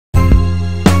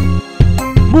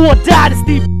More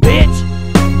dynasty, bitch.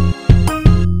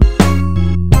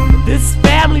 This is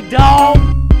family, dog.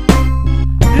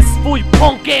 This is for you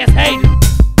punk ass haters.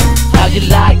 How you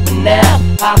like me now?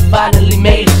 I finally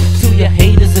made it. To your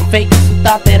haters and fakers who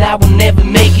thought that I would never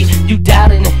make it. You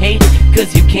doubted and hated,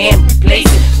 cause you can't replace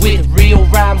it with real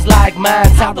rhymes like mine.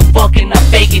 How the fuck can I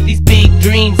fake it? These big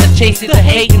dreams I chase it, the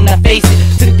hate and I face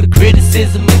it. Took the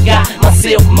criticism and got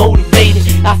myself motivated.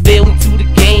 I fell into the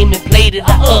game and played it,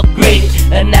 I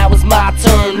upgraded, and now it's my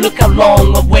turn. Look how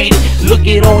long I've waited. Look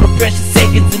at all the precious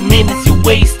seconds and minutes you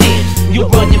wasted. You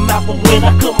run your mouth, but when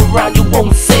I come around you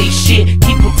won't say shit.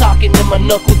 Keep on talking and my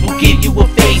knuckles will give you a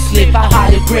facelift. I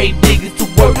hire grave diggers to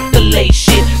work the late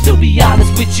shit. To be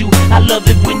honest with you, I love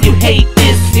it when you hate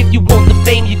this. If you want the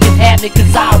fame you can have it,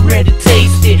 cause I already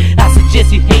taste it. I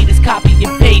suggest you haters copy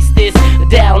and paste this.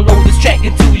 Download this track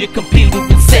into your computer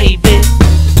and save it.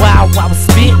 While I was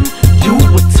spitting, you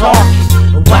were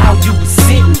talking. While you were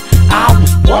sitting, I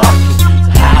was walking.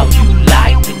 So how you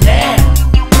like me now?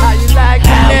 How you like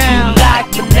me now? How you like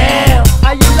me now?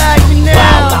 How you like me now?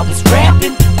 While I was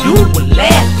rapping, you were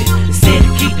laughing. Instead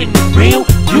of keeping it real,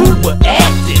 you were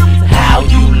acting. So how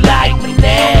you like me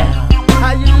now?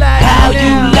 How you like How me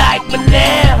you now? like me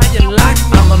now? How you like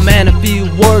me? I'm a man of few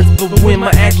words, but when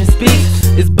my action speaks,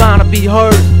 it's bound to be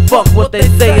heard. Fuck what they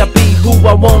say, I be who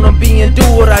I wanna be and do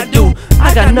what I do.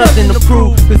 I got nothing to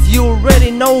prove, cause you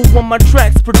already know what my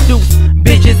tracks produce.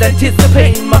 Bitches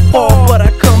anticipating my fall, but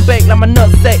I come back like my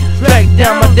nutsack. Track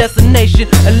down my destination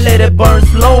and let it burn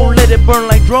slow, let it burn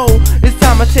like dro. It's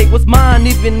time I take what's mine,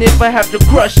 even if I have to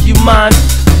crush you mine.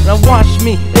 Now watch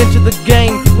me into the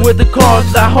game with the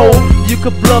cards I hold. You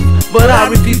could bluff, but I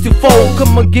refuse to fold.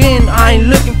 Come again, I ain't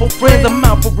looking for friends, I'm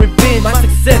out for revenge. My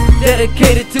success is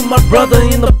dedicated to my brother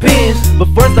in the pen. But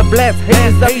first I blast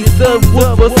haters, I be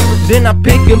subwoofers. Then I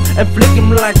pick him and flick him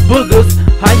like boogers.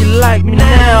 How you like me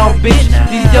now, bitch?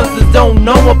 These youngsters don't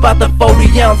know about the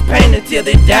 40-ounce pain until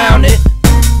they down it.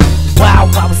 While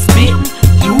I was spitting,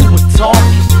 you were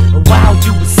talking. While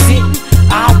you were sitting,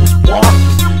 I was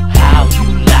walking. How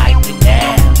you like me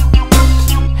now?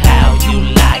 How you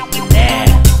like me now?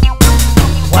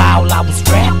 While I was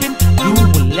rapping, you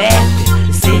were laughing.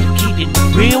 Instead of keeping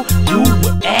it real, you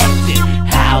were acting.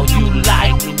 How you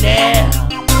like me now?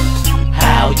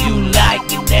 How you like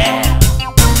me now?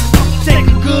 Take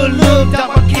a good look,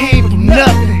 dog, I came from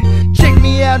nothing. Check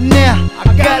me out now,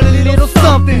 I got a little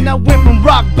something. I went from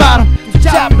rock bottom to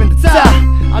chopping the top.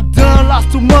 I done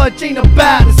lost too much, ain't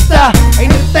about to stop.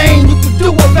 Ain't a thing you can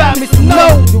do about me, so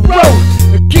know the road.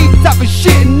 Keep talking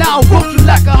shit and I'll roast you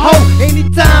like a hoe.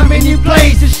 Anytime, any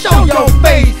place, just show your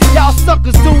face. Y'all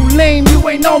suckers too lame, you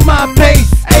ain't on my pace.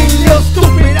 Ain't little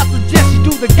stupid, I suggest you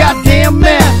do the goddamn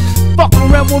math. Fuck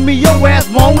around with me, your ass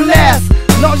won't last.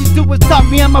 And all you do is talk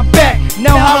behind my back,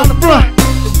 now I'm on the front.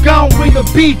 So gon' bring the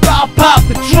beef, I'll pop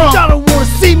the trunk. Y'all don't wanna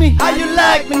see me? How you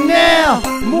like me now?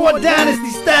 More dynasty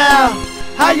style.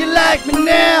 How you like me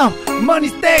now? Money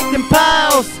stacked in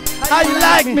piles. How you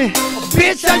like me?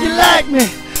 Bitch, how you like me?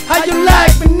 How you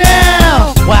like me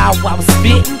now? While I was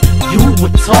spitting, you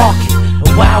were talking.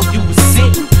 And while you were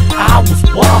sitting, I was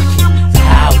walking.